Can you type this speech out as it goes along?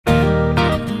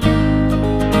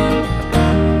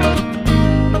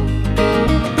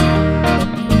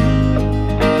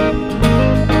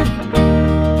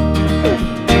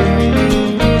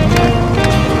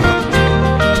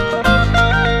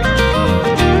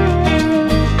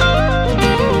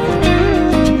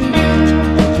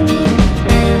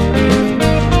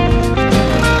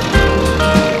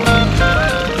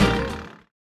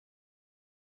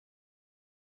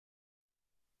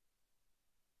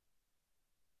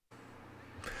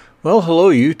Well, hello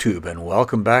YouTube, and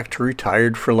welcome back to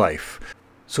Retired for Life.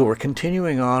 So we're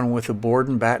continuing on with the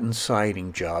Board Baton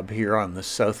siding job here on the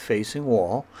south-facing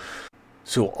wall.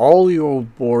 So all the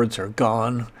old boards are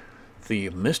gone, the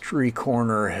mystery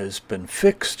corner has been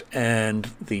fixed,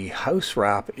 and the house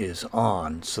wrap is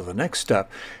on. So the next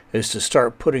step is to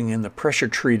start putting in the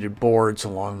pressure-treated boards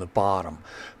along the bottom.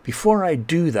 Before I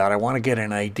do that, I want to get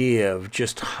an idea of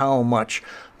just how much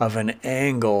of an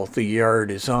angle the yard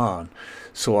is on,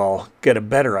 so I'll get a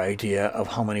better idea of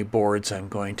how many boards I'm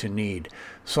going to need.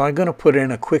 So I'm going to put in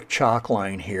a quick chalk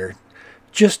line here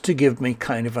just to give me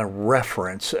kind of a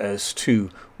reference as to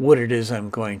what it is I'm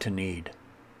going to need.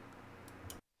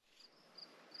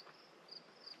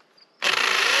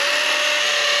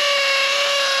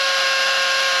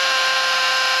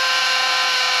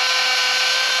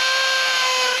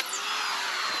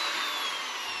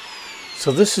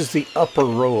 So this is the upper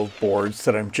row of boards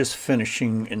that I'm just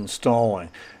finishing installing.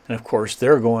 And of course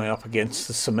they're going up against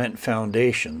the cement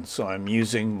foundation. So I'm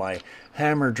using my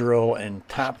hammer drill and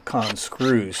Tapcon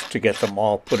screws to get them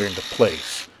all put into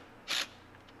place.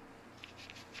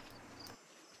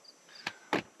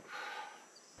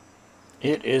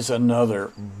 It is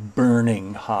another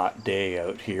burning hot day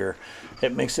out here.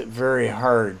 It makes it very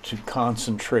hard to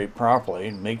concentrate properly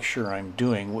and make sure I'm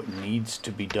doing what needs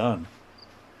to be done.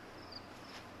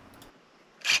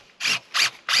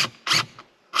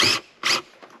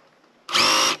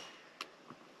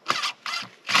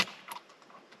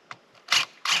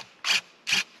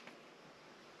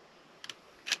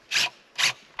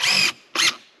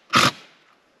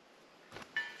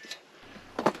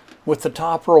 With the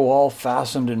top row all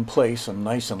fastened in place and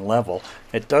nice and level,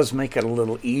 it does make it a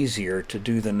little easier to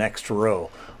do the next row.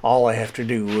 All I have to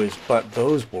do is butt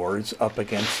those boards up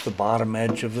against the bottom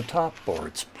edge of the top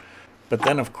boards. But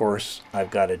then of course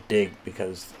I've got to dig,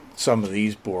 because some of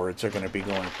these boards are going to be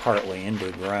going partly into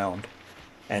the ground.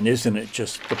 And isn't it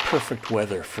just the perfect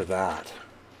weather for that?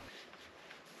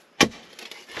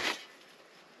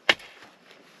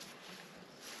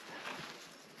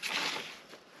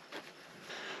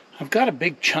 I've got a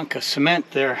big chunk of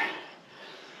cement there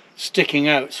sticking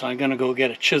out, so I'm going to go get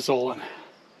a chisel and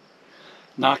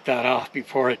knock that off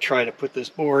before I try to put this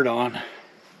board on.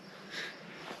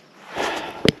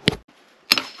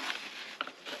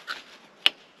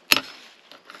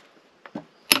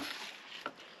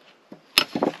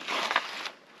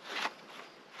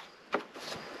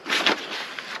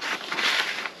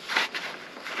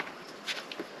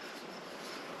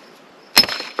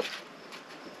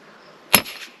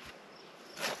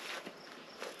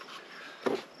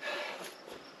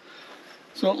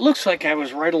 So it looks like I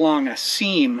was right along a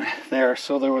seam there,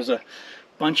 so there was a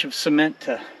bunch of cement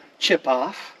to chip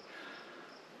off,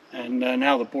 and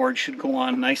now the board should go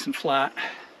on nice and flat.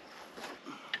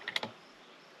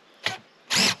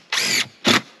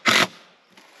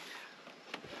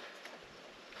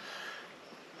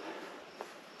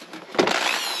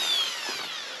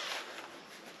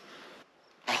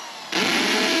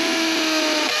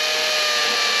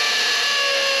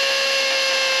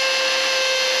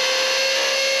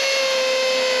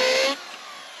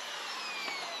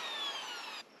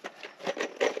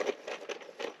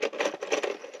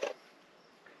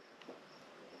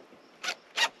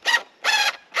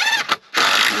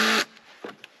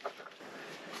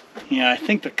 Yeah, I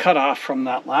think the cutoff from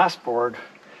that last board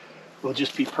will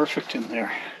just be perfect in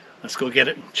there. Let's go get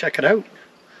it and check it out.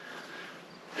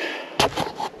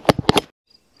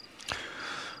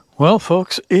 Well,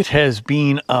 folks, it has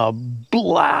been a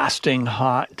blasting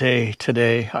hot day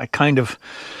today. I kind of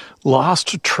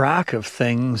lost track of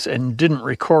things and didn't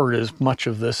record as much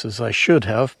of this as I should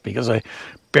have, because I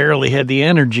barely had the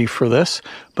energy for this.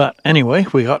 But anyway,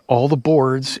 we got all the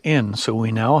boards in, so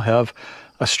we now have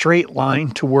a straight line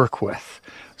to work with.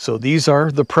 So these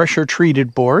are the pressure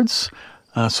treated boards,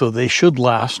 so they should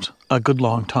last a good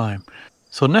long time.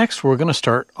 So next we're going to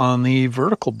start on the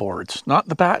vertical boards, not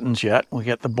the battens yet. We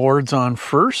get the boards on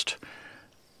first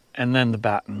and then the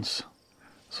battens.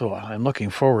 So I'm looking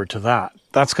forward to that.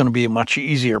 That's going to be a much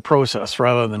easier process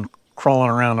rather than crawling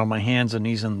around on my hands and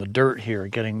knees in the dirt here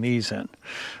getting these in.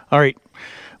 All right,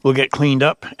 we'll get cleaned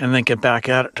up and then get back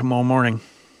at it tomorrow morning.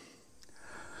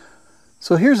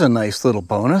 So here's a nice little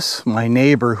bonus. My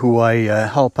neighbor, who I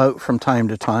help out from time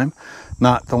to time,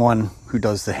 not the one who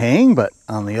does the haying, but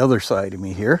on the other side of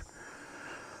me here,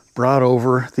 brought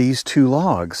over these two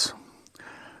logs.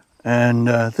 And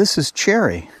this is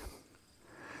cherry.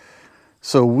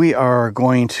 So we are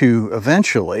going to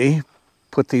eventually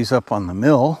put these up on the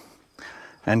mill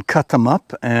and cut them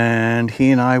up, and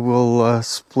he and I will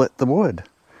split the wood.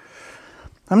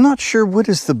 I'm not sure what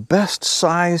is the best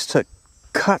size to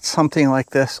cut something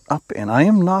like this up in. I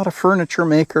am not a furniture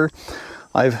maker.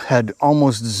 I've had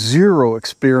almost zero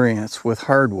experience with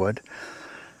hardwood.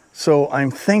 So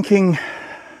I'm thinking,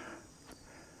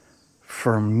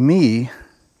 for me,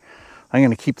 I'm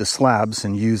going to keep the slabs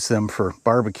and use them for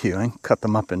barbecuing, cut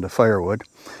them up into firewood.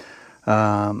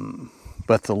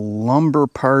 But the lumber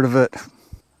part of it,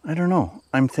 I don't know.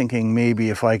 I'm thinking maybe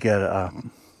if I get a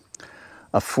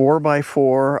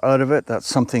 4x4 out of it, that's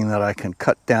something that I can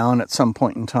cut down at some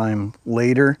point in time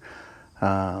later.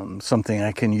 Something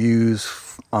I can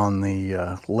use on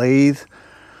the lathe.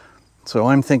 So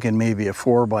I'm thinking maybe a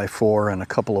 4x4 and a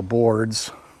couple of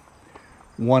boards,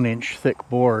 1-inch thick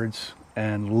boards,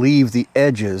 and leave the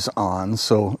edges on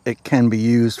so it can be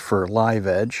used for live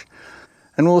edge.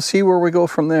 And we'll see where we go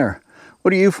from there. What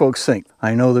do you folks think?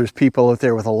 I know there's people out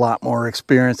there with a lot more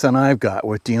experience than I've got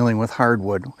with dealing with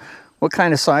hardwood. What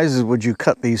kind of sizes would you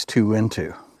cut these two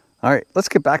into? All right, let's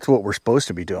get back to what we're supposed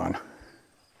to be doing.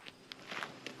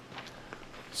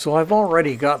 So I've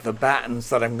already got the battens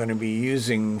that I'm going to be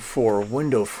using for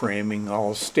window framing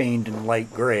all stained in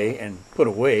light gray and put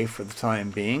away for the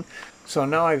time being. So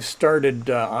now I've started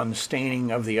on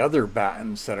staining of the other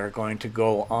battens that are going to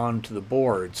go onto the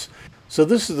boards. So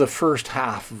this is the first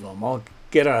half of them. I'll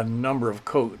get a number of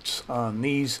coats on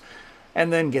these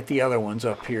and then get the other ones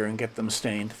up here and get them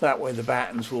stained. That way the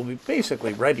battens will be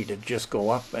basically ready to just go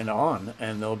up and on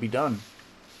and they'll be done.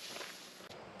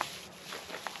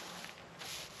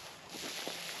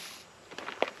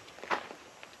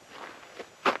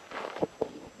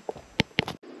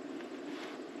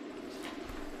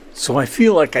 So I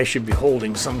feel like I should be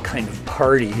holding some kind of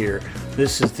party here.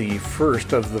 This is the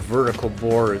first of the vertical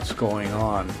boards going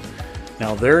on.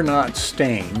 Now they're not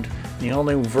stained. The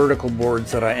only vertical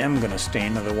boards that I am going to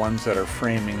stain are the ones that are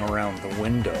framing around the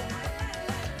window.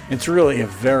 It's really a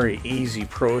very easy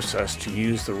process to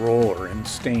use the roller and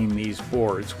stain these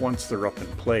boards once they're up in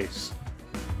place.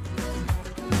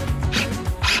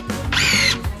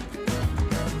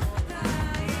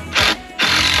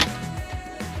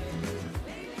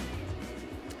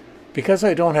 Because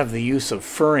I don't have the use of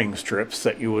furring strips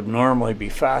that you would normally be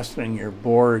fastening your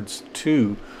boards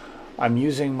to, I'm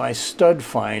using my stud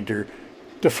finder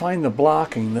to find the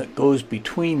blocking that goes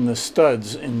between the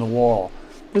studs in the wall.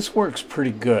 This works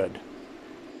pretty good.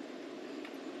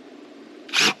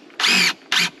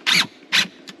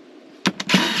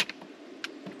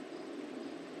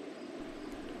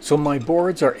 So my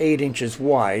boards are 8 inches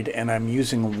wide and I'm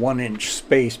using a 1-inch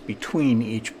space between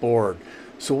each board.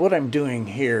 So what I'm doing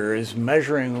here is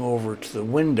measuring over to the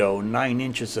window 9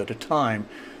 inches at a time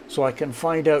so I can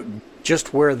find out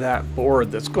just where that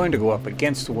board that's going to go up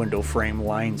against the window frame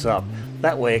lines up.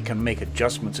 That way I can make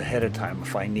adjustments ahead of time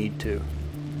if I need to.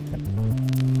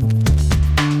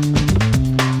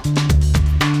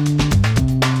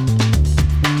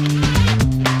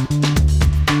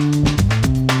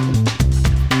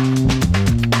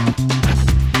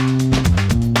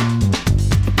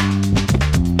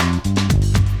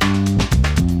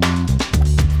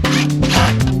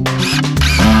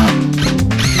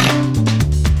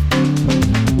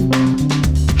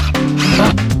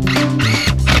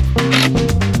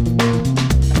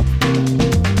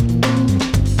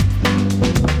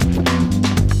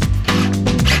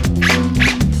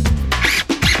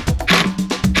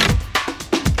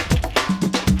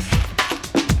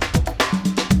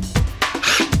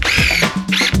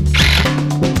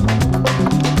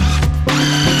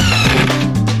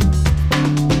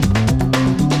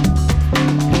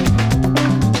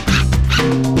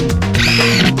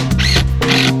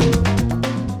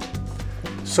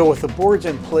 So with the boards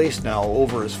in place now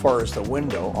over as far as the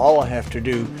window, all I have to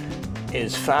do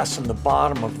is fasten the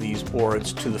bottom of these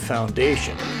boards to the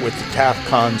foundation with the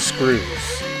Tapcon screws.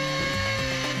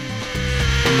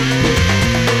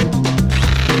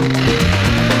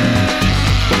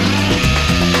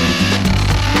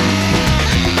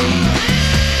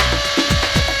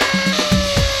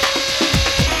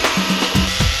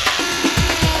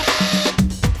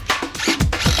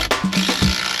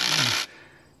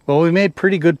 Well, we made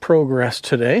pretty good progress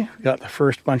today. Got the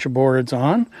first bunch of boards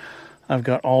on. I've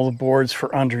got all the boards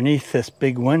for underneath this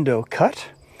big window cut.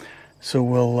 So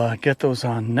we'll get those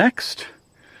on next.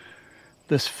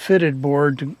 This fitted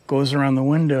board goes around the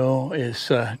window is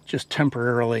just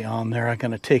temporarily on there. I'm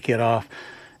going to take it off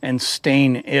and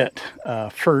stain it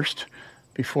first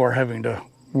before having to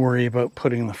worry about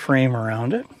putting the frame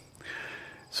around it.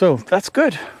 So that's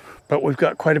good, but we've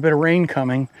got quite a bit of rain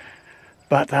coming.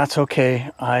 But that's okay.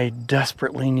 I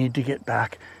desperately need to get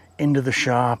back into the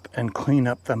shop and clean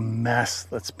up the mess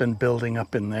that's been building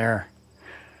up in there.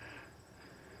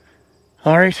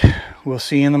 All right, we'll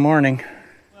see you in the morning.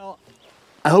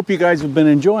 I hope you guys have been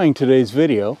enjoying today's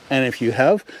video, and if you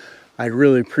have, I'd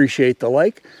really appreciate the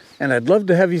like, and I'd love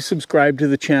to have you subscribe to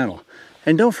the channel.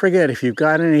 And don't forget, if you've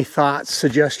got any thoughts,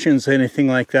 suggestions, anything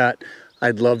like that,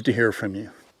 I'd love to hear from you.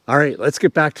 All right, let's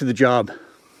get back to the job.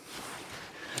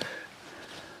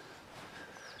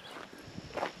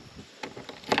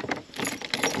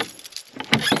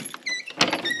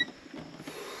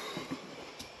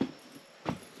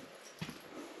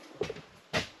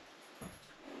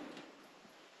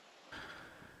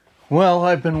 Well,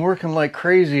 I've been working like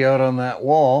crazy out on that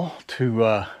wall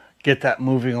to get that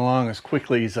moving along as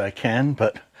quickly as I can,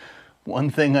 but one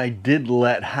thing I did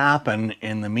let happen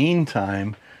in the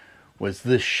meantime was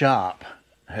this shop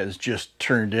has just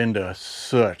turned into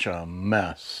such a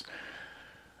mess.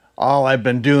 All I've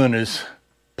been doing is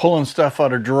pulling stuff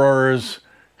out of drawers,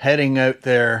 heading out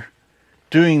there,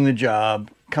 doing the job,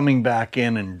 coming back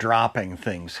in and dropping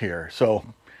things here. So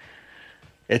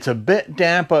it's a bit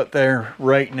damp out there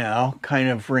right now, kind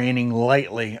of raining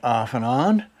lightly off and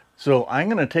on. So I'm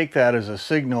going to take that as a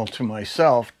signal to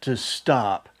myself to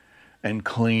stop and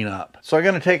clean up. So I'm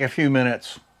going to take a few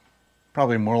minutes,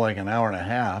 probably more like an hour and a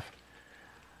half,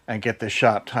 and get this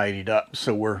shop tidied up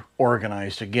so we're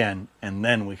organized again, and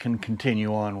then we can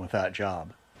continue on with that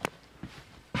job.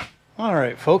 All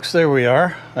right, folks, there we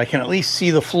are. I can at least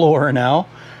see the floor now.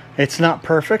 It's not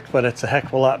perfect, but it's a heck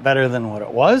of a lot better than what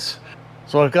it was.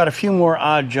 So I've got a few more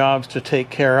odd jobs to take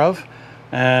care of,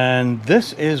 and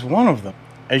this is one of them.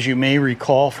 As you may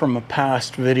recall from a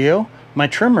past video, my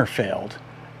trimmer failed,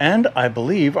 and I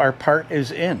believe our part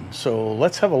is in. So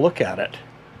let's have a look at it.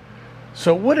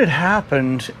 So what had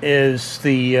happened is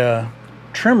the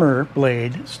trimmer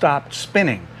blade stopped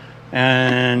spinning,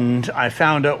 and I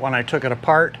found out when I took it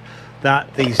apart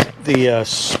that the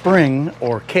spring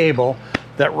or cable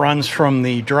that runs from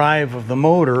the drive of the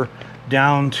motor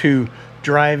down to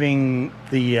driving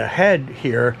the head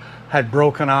here had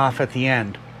broken off at the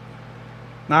end.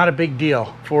 Not a big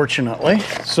deal, fortunately.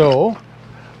 So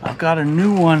I've got a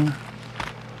new one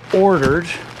ordered,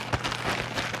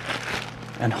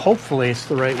 and hopefully it's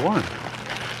the right one.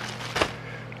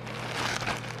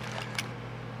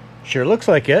 Sure looks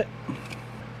like it.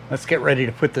 Let's get ready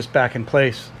to put this back in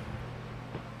place.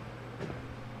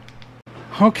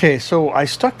 Okay, so I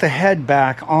stuck the head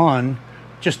back on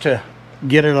just to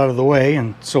get it out of the way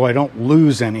and so I don't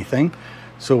lose anything.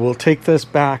 So we'll take this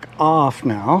back off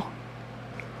now.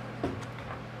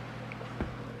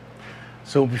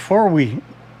 So before we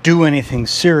do anything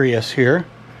serious here,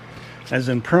 as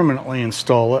in permanently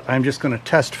install it, I'm just going to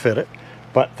test fit it,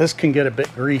 but this can get a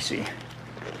bit greasy.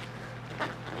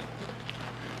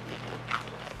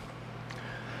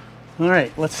 All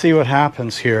right, let's see what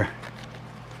happens here.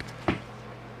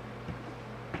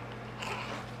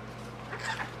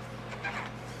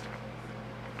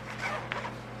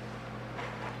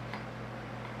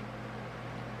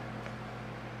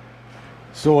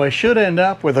 So I should end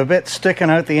up with a bit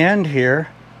sticking out the end here,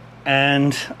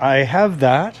 and I have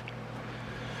that.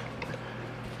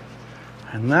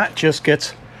 And that just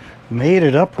gets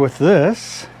mated up with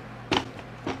this.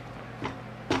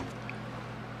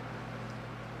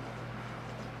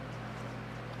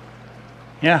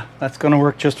 Yeah, that's going to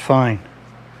work just fine.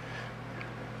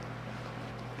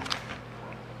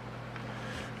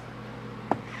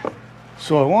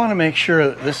 So I want to make sure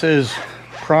that this is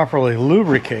properly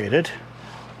lubricated.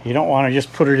 You don't want to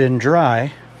just put it in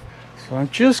dry. So I'm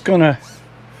just going to,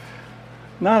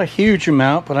 not a huge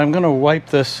amount, but I'm going to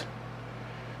wipe this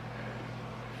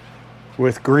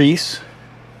with grease,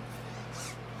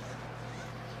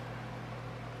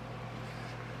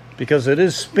 because it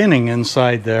is spinning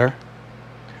inside there.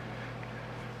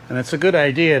 And it's a good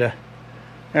idea to,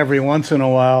 every once in a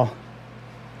while,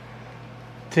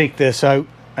 take this out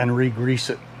and re-grease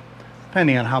it,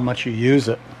 depending on how much you use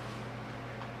it.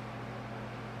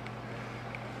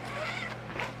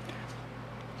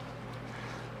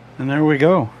 And there we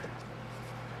go.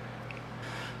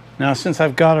 Now, since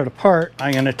I've got it apart,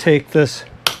 I'm going to take this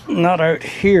nut out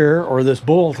here, or this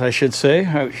bolt, I should say,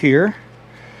 out here.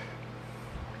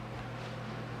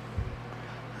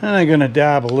 And I'm going to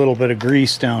dab a little bit of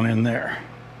grease down in there.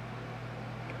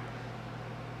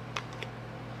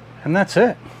 And that's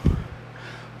it.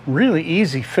 Really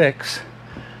easy fix.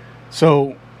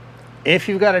 So if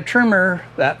you've got a trimmer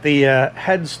that the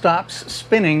head stops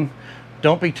spinning,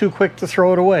 don't be too quick to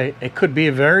throw it away. It could be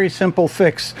a very simple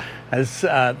fix as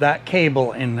that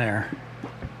cable in there.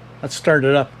 Let's start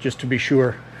it up just to be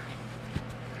sure.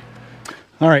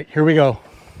 All right, here we go.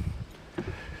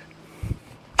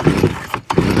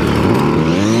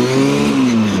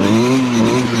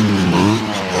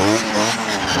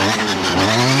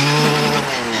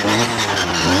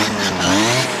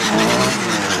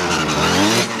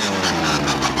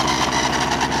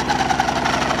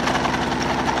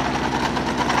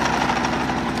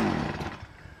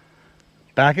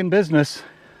 back in business.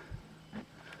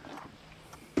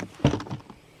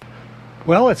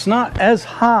 Well, it's not as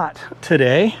hot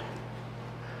today,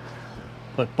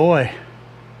 but boy,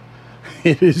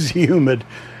 it is humid.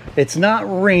 It's not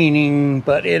raining,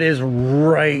 but it is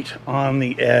right on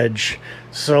the edge.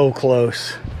 So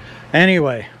close.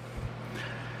 Anyway,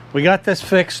 we got this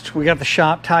fixed. We got the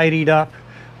shop tidied up.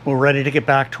 We're ready to get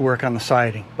back to work on the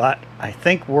siding. But I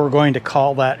think we're going to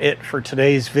call that it for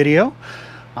today's video.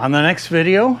 On the next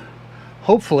video,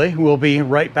 hopefully, we'll be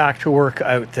right back to work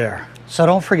out there. So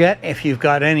don't forget, if you've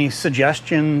got any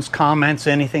suggestions, comments,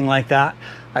 anything like that,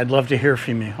 I'd love to hear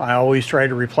from you. I always try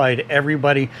to reply to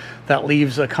everybody that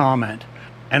leaves a comment.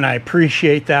 And I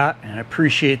appreciate that, and I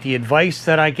appreciate the advice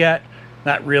that I get.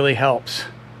 That really helps.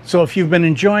 So if you've been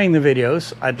enjoying the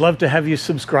videos, I'd love to have you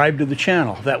subscribe to the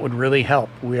channel. That would really help.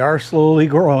 We are slowly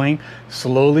growing,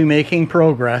 slowly making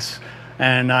progress,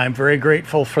 and I'm very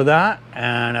grateful for that.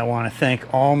 And I want to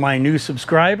thank all my new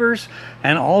subscribers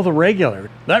and all the regular.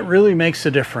 That really makes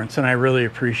a difference, and I really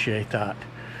appreciate that.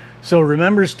 So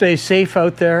remember, stay safe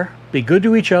out there, be good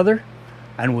to each other,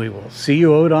 and we will see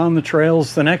you out on the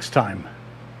trails the next time.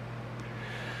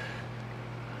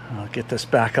 I'll get this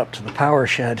back up to the power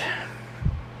shed.